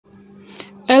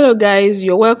Hello guys,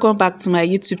 you're welcome back to my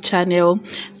YouTube channel.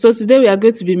 So today we are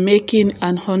going to be making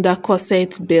an under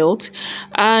corset belt,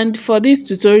 and for this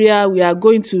tutorial we are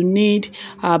going to need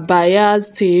our bias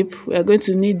tape, we are going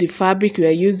to need the fabric we are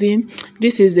using,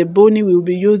 this is the boning we will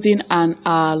be using, and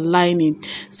our lining.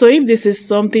 So if this is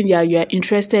something that you are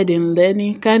interested in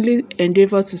learning, kindly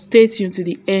endeavor to stay tuned to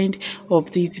the end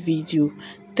of this video.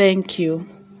 Thank you.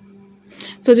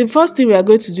 So the first thing we are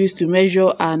going to do is to measure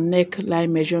our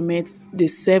neckline measurements, the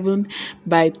 7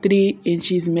 by 3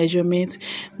 inches measurement.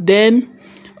 Then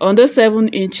on the 7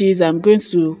 inches, I'm going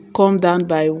to come down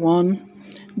by 1.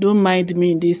 Don't mind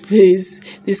me in this place.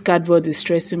 This cardboard is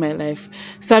stressing my life.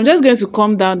 So I'm just going to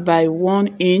come down by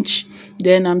 1 inch.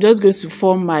 Then I'm just going to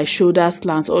form my shoulder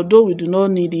slant. Although we do not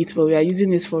need it, but we are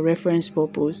using this for reference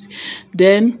purpose.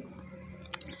 Then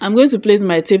I'm going to place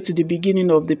my tape to the beginning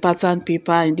of the pattern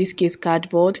paper, in this case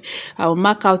cardboard. I'll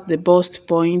mark out the bust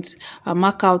point, I'll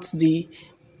mark out the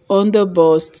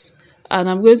underbust, and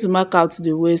I'm going to mark out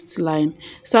the waistline.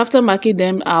 So after marking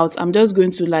them out, I'm just going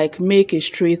to make a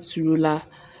straight ruler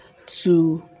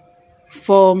to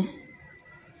form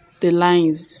the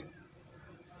lines.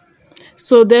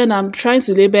 So then I'm trying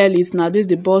to label it now. This is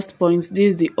the bust point, this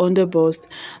is the underbust,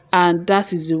 and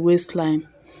that is the waistline.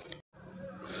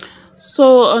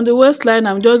 So on the waistline,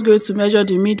 I'm just going to measure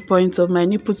the midpoint of my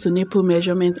nipple to nipple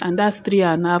measurement, and that's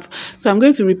 3.5. So I'm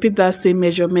going to repeat that same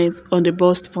measurement on the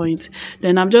bust point.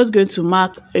 Then I'm just going to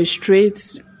mark a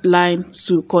straight line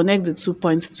to connect the 2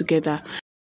 points together.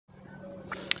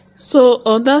 So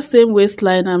on that same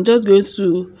waistline, I'm just going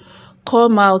to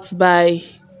come out by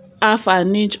half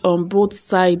an inch on both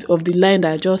sides of the line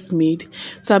that I just made.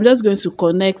 So I'm just going to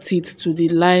connect it to the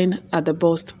line at the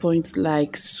bust point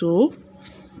like so.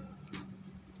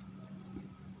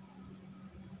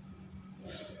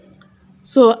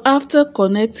 So after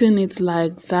connecting it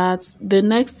like that, the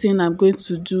next thing I'm going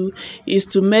to do is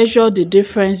to measure the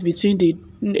difference between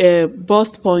the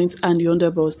bust point and the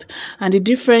underbust, and the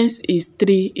difference is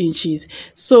 3 inches.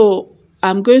 So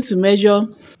I'm going to measure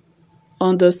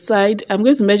on the side, I'm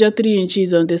going to measure 3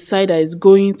 inches on the side that is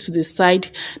going to the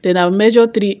side, then I'll measure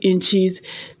 3 inches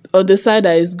on the side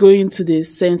that is going to the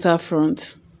center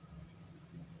front.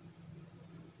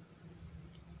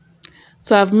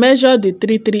 So I've measured the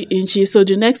 3 inches. So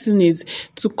the next thing is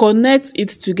to connect it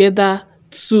together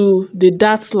to the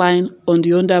dart line on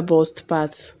the underbust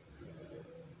part.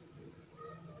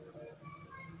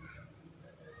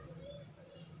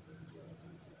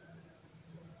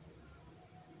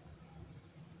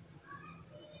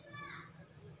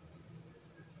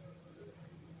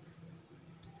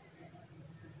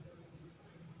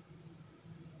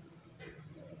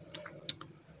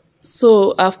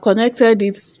 So I've connected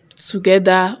it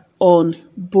together on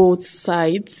both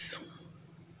sides.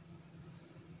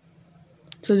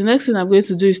 So the next thing I'm going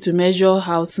to do is to measure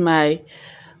out my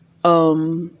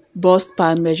bust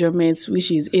pan measurements,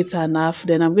 which is 8.5.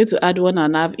 Then I'm going to add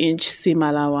 1.5 inch seam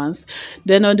allowance.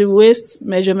 Then on the waist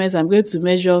measurements, I'm going to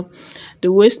measure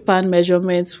the waist pan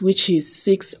measurements, which is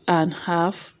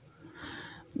 6.5.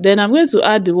 Then I'm going to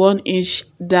add the 1 inch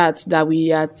that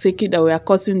we are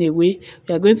cutting away.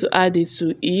 We are going to add it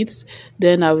to it.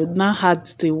 Then I will now add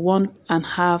the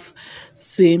 1.5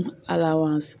 seam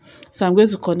allowance. So I'm going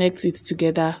to connect it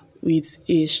together with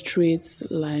a straight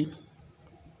line.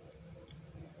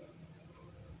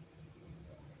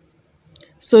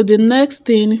 So the next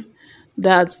thing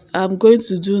that I'm going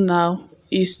to do now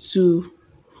is to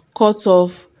cut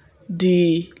off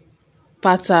the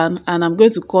pattern, and I'm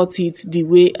going to cut it the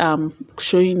way I'm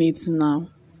showing it now.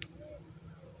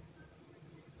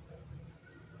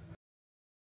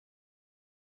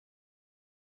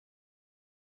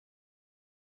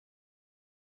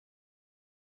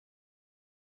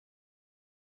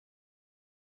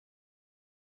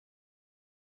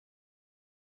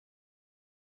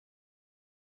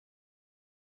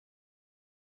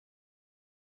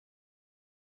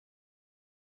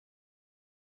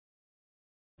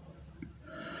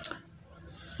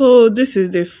 So this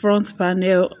is the front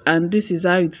panel, and this is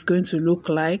how it's going to look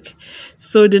like.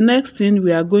 So the next thing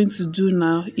we are going to do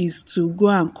now is to go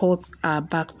and cut our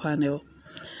back panel.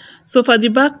 So for the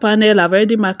back panel, I've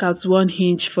already marked out 1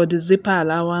 inch for the zipper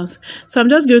allowance. So I'm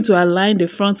just going to align the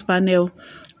front panel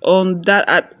on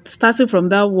that, starting from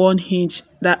that 1 inch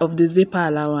that of the zipper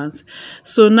allowance.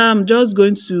 So now I'm just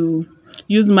going to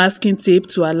use masking tape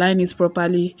to align it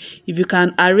properly. If you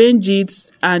can arrange it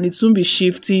and it won't be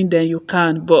shifting, then you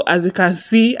can, but as you can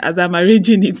see, as I'm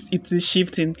arranging it, it is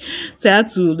shifting. So I had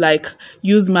to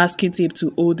use masking tape to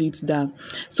hold it down.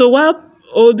 So while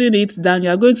holding it down, you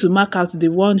are going to mark out the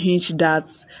 1 inch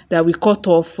that we cut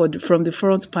off from the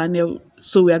front panel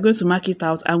So we are going to mark it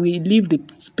out, and we leave the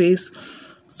space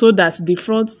so that the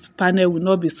front panel will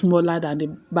not be smaller than the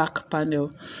back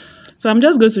panel. So I'm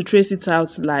just going to trace it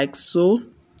out like so.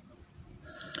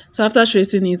 So after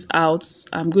tracing it out,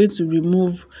 I'm going to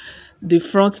remove the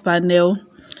front panel.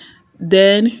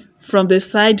 Then from the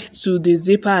side to the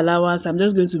zipper allowance, I'm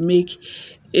just going to make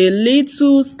a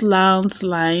little slant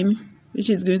line, which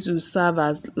is going to serve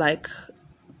as like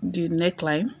the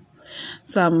neckline.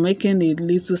 So I'm making a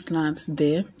little slant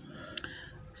there.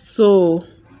 So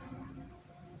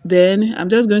then I'm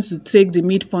just going to take the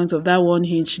midpoint of that 1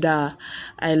 inch that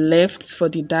I left for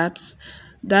the dart.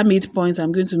 That midpoint,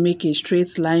 I'm going to make a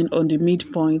straight line on the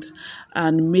midpoint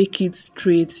and make it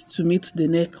straight to meet the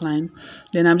neckline.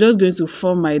 Then I'm just going to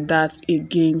form my dart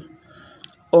again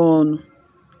on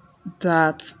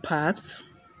that part.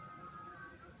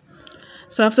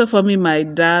 So after forming my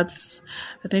darts,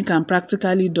 I think I'm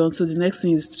practically done. So the next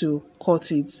thing is to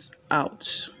cut it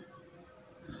out.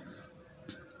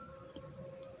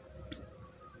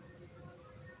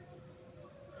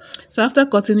 So after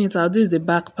cutting it out, this is the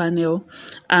back panel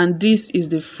and this is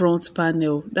the front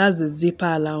panel. That's the zipper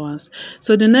allowance.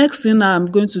 So the next thing I'm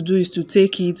going to do is to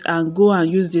take it and go and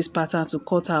use this pattern to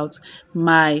cut out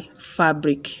my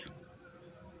fabric.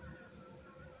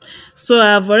 So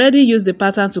I've already used the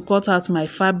pattern to cut out my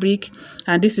fabric,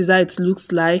 and this is how it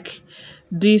looks like.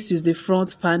 This is the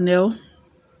front panel.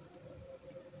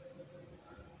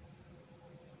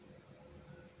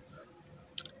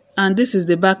 And this is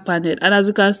the back panel, and as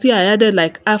you can see, I added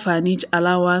like half an inch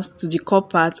allowance to the cup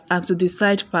part and to the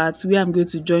side parts where I'm going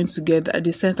to join together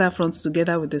the center front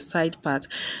together with the side part.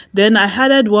 Then I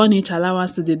added 1 inch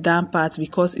allowance to the down part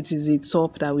because it is a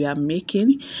top that we are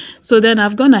making. So then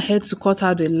I've gone ahead to cut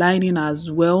out the lining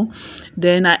as well.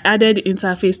 Then I added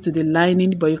interface to the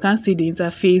lining, but you can't see the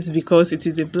interface because it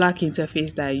is a black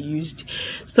interface that I used.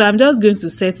 So I'm just going to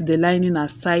set the lining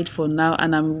aside for now,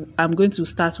 and I'm going to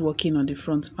start working on the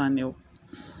front panel.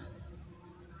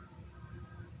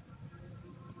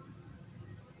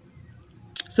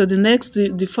 So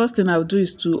the first thing I'll do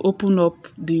is to open up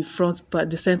the front part,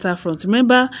 the center front.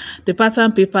 Remember, the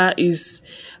pattern paper is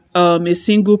a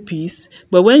single piece,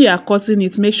 but when you are cutting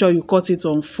it, make sure you cut it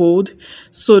on fold.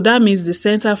 So that means the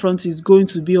center front is going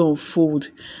to be on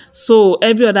fold. So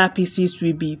every other pieces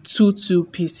will be two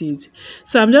pieces.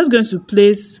 So I'm just going to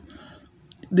place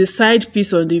the side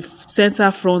piece on the center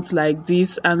front like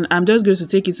this, and I'm just going to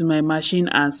take it to my machine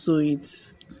and sew it.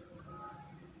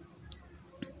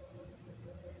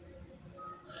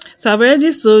 So I've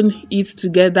already sewn it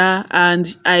together,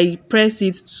 and I press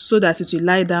it so that it will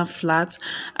lie down flat,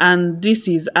 and this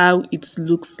is how it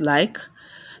looks like.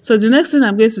 So the next thing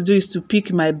I'm going to do is to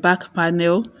pick my back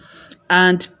panel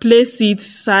and place the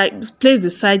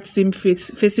side seam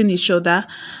facing each other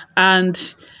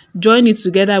and join it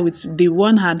together with the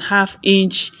 1.5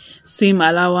 inch seam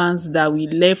allowance that we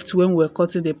left when we were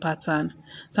cutting the pattern.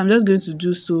 So I'm just going to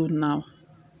do so now.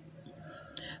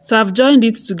 So I've joined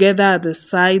it together at the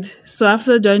side. So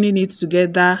after joining it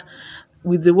together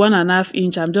with the 1.5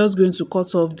 inch, I'm just going to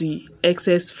cut off the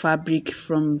excess fabric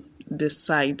from the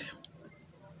side.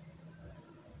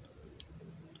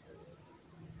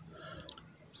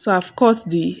 So I've cut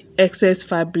the excess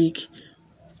fabric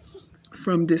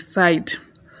from the side.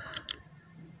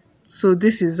 So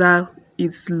this is how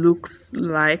it looks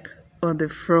like on the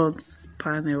front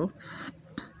panel,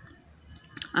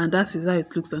 and that is how it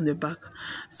looks on the back.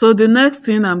 So the next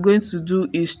thing I'm going to do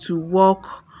is to work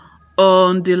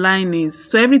on the linings.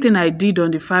 So everything I did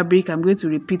on the fabric, I'm going to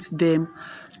repeat them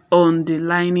on the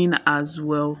lining as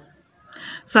well.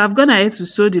 So I've gone ahead to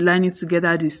sew the lining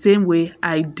together the same way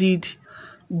I did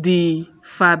the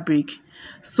fabric.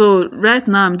 So right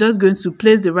now I'm just going to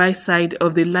place the right side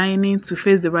of the lining to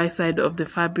face the right side of the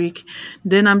fabric.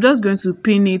 Then I'm just going to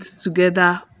pin it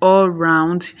together all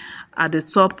round at the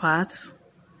top part.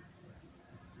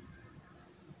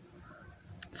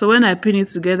 So when I pin it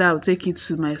together, I'll take it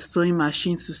to my sewing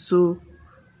machine to sew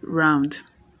round.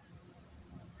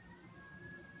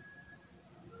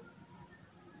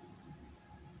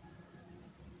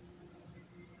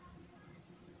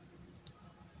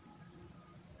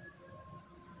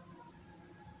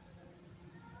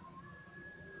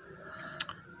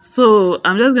 So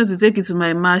I'm just going to take it to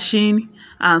my machine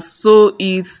and sew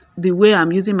it the way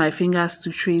I'm using my fingers to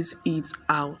trace it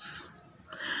out.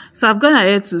 So I've gone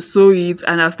ahead to sew it,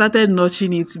 and I've started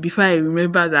notching it before I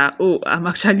remember that, oh, I'm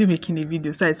actually making a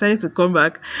video. So I decided to come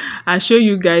back and show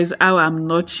you guys how I'm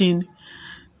notching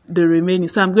the remaining.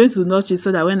 So I'm going to notch it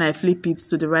so that when I flip it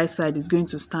to the right side, it's going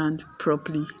to stand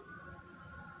properly.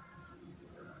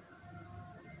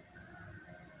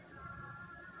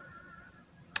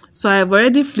 So I've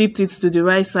already flipped it to the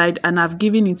right side and I've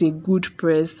given it a good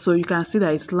press, so you can see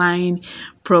that it's lying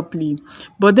properly.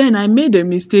 But then I made a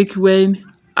mistake when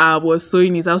I was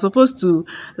sewing it. I was supposed to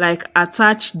like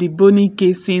attach the boning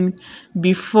casing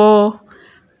before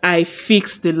I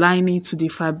fix the lining to the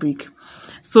fabric.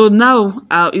 So now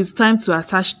it's time to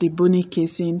attach the boning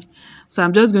casing. So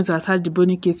I'm just going to attach the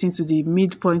boning casing to the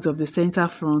midpoint of the center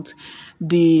front,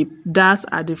 the dart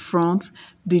at the front,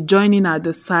 the joining at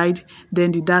the side,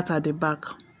 then the dart at the back.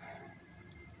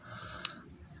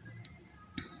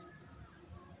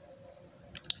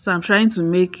 So I'm trying to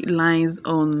make lines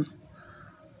on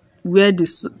where the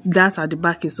dart at the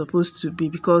back is supposed to be,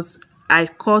 because I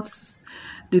cut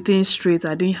the thing straight,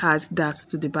 I didn't add that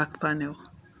to the back panel.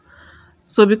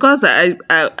 So because I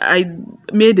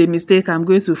made a mistake, I'm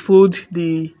going to fold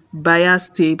the bias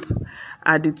tape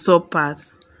at the top part.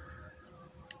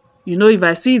 You know, if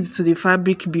I sew it to the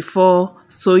fabric before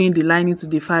sewing the lining to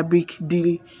the fabric,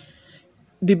 the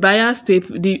bias tape,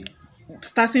 the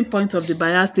starting point of the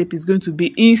bias tape is going to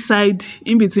be inside,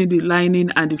 in between the lining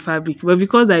and the fabric. But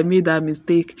because I made that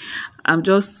mistake, I'm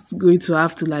just going to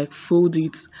have to like fold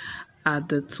it at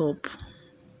the top.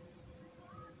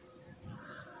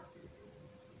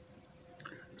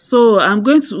 So I'm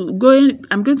going to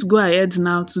go ahead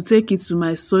now to take it to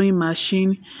my sewing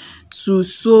machine to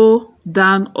sew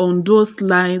down on those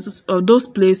lines or those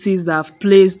places that I've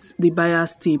placed the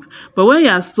bias tape. But when you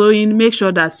are sewing, make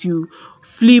sure that you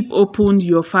flip open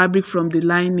your fabric from the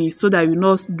lining so that you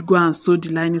not go and sew the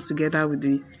lining together with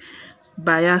the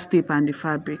bias tape and the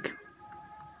fabric.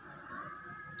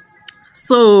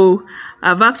 So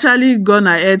I've actually gone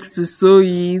ahead to sew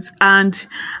it, and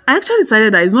I actually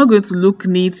decided that it's not going to look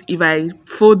neat if I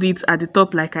fold it at the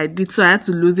top like I did. So I had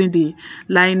to loosen the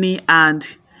lining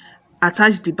and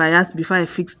attach the bias before I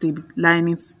fix the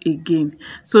linings again.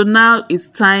 So now it's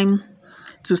time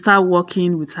to start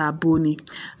working with our boning.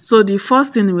 So the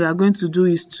first thing we are going to do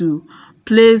is to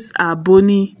place our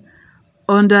boning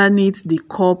underneath the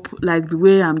cup, like the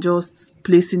way I'm just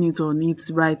placing it on it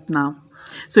right now.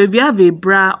 So if you have a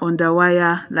bra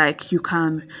underwire, like, you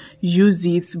can use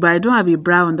it, but I don't have a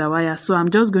bra underwire, so I'm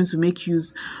just going to make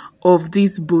use of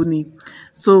this boning.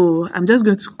 So I'm just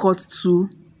going to cut two.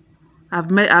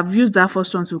 I've used that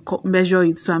first one to measure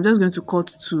it, so I'm just going to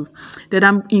cut two. Then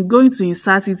I'm going to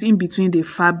insert it in between the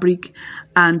fabric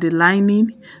and the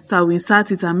lining. So I will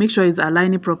insert it and make sure it's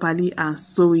aligning properly and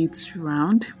sew it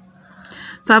round.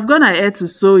 So I've gone ahead to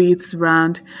sew it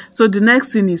round. So the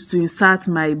next thing is to insert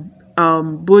my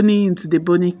boning into the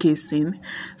boning casing.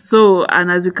 So, and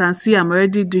as you can see, I'm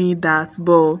already doing that,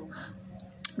 but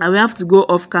I will have to go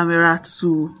off camera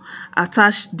to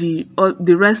attach the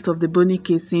rest of the boning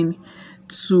casing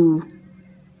to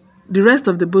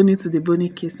the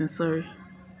boning casing. Sorry.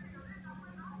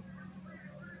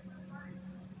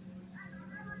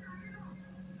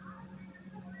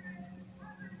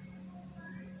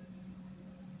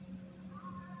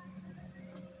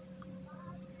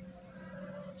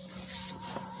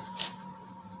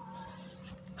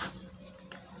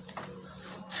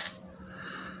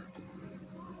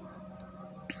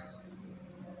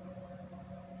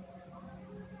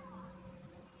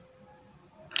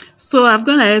 So I've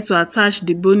gone ahead to attach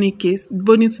the boning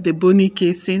to the boning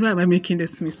casing. Why am I making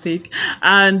this mistake?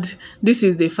 And this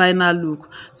is the final look.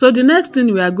 So the next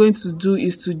thing we are going to do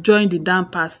is to join the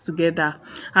down parts together.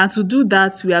 And to do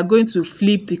that, we are going to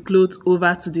flip the cloth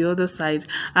over to the other side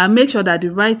and make sure that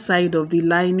the right side of the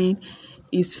lining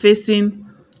is facing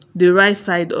the right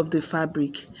side of the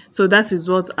fabric. So that is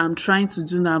what I'm trying to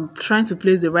do now. I'm trying to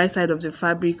place the right side of the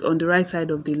fabric on the right side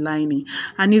of the lining,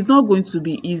 and it's not going to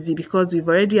be easy because we've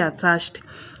already attached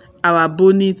our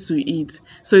boning to it,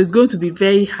 so it's going to be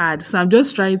very hard. So I'm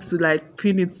just trying to like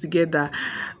pin it together.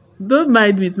 Don't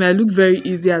mind me, it might look very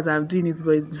easy as I'm doing it,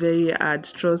 but it's very hard,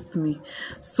 trust me.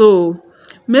 So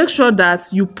make sure that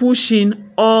you push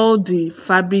in all the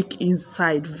fabric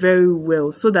inside very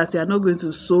well so that you are not going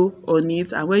to sew on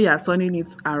it, and when you are turning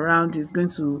it around, it's going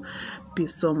to be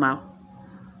somehow.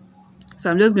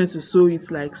 So I'm just going to sew it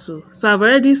like so. So I've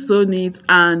already sewn it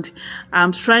and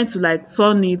I'm trying to like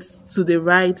turn it to the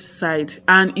right side,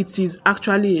 and it is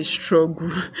actually a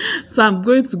struggle. So I'm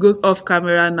going to go off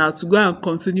camera now to go and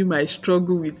continue my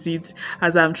struggle with it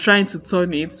as I'm trying to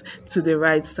turn it to the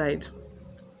right side.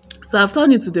 So I've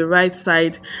turned it to the right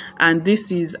side, and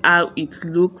this is how it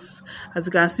looks. As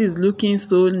you can see, it's looking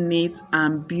so neat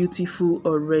and beautiful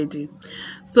already.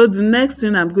 So the next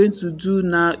thing I'm going to do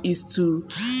now is to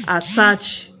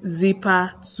attach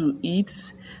zipper to it.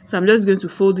 So I'm just going to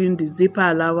fold in the zipper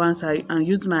allowance and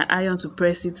use my iron to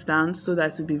press it down so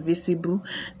that it will be visible.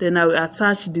 Then I will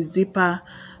attach the zipper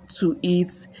to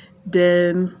it.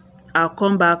 then I'll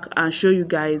come back and show you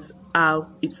guys how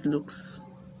it looks.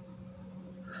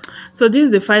 So this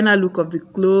is the final look of the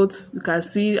clothes. You can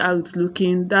see how it's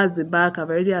looking. That's the back. I've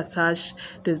already attached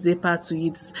the zipper to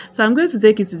it. So I'm going to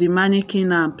take it to the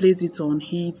mannequin and place it on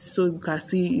it so you can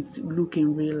see it look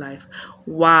in real life.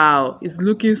 Wow, it's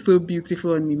looking so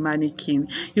beautiful on the mannequin.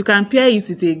 You can pair it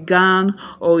with a gown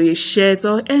or a shirt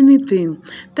or anything.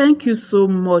 Thank you so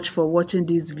much for watching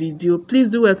this video.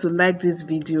 Please do well to like this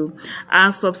video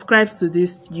and subscribe to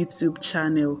this YouTube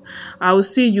channel. I will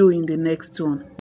see you in the next one.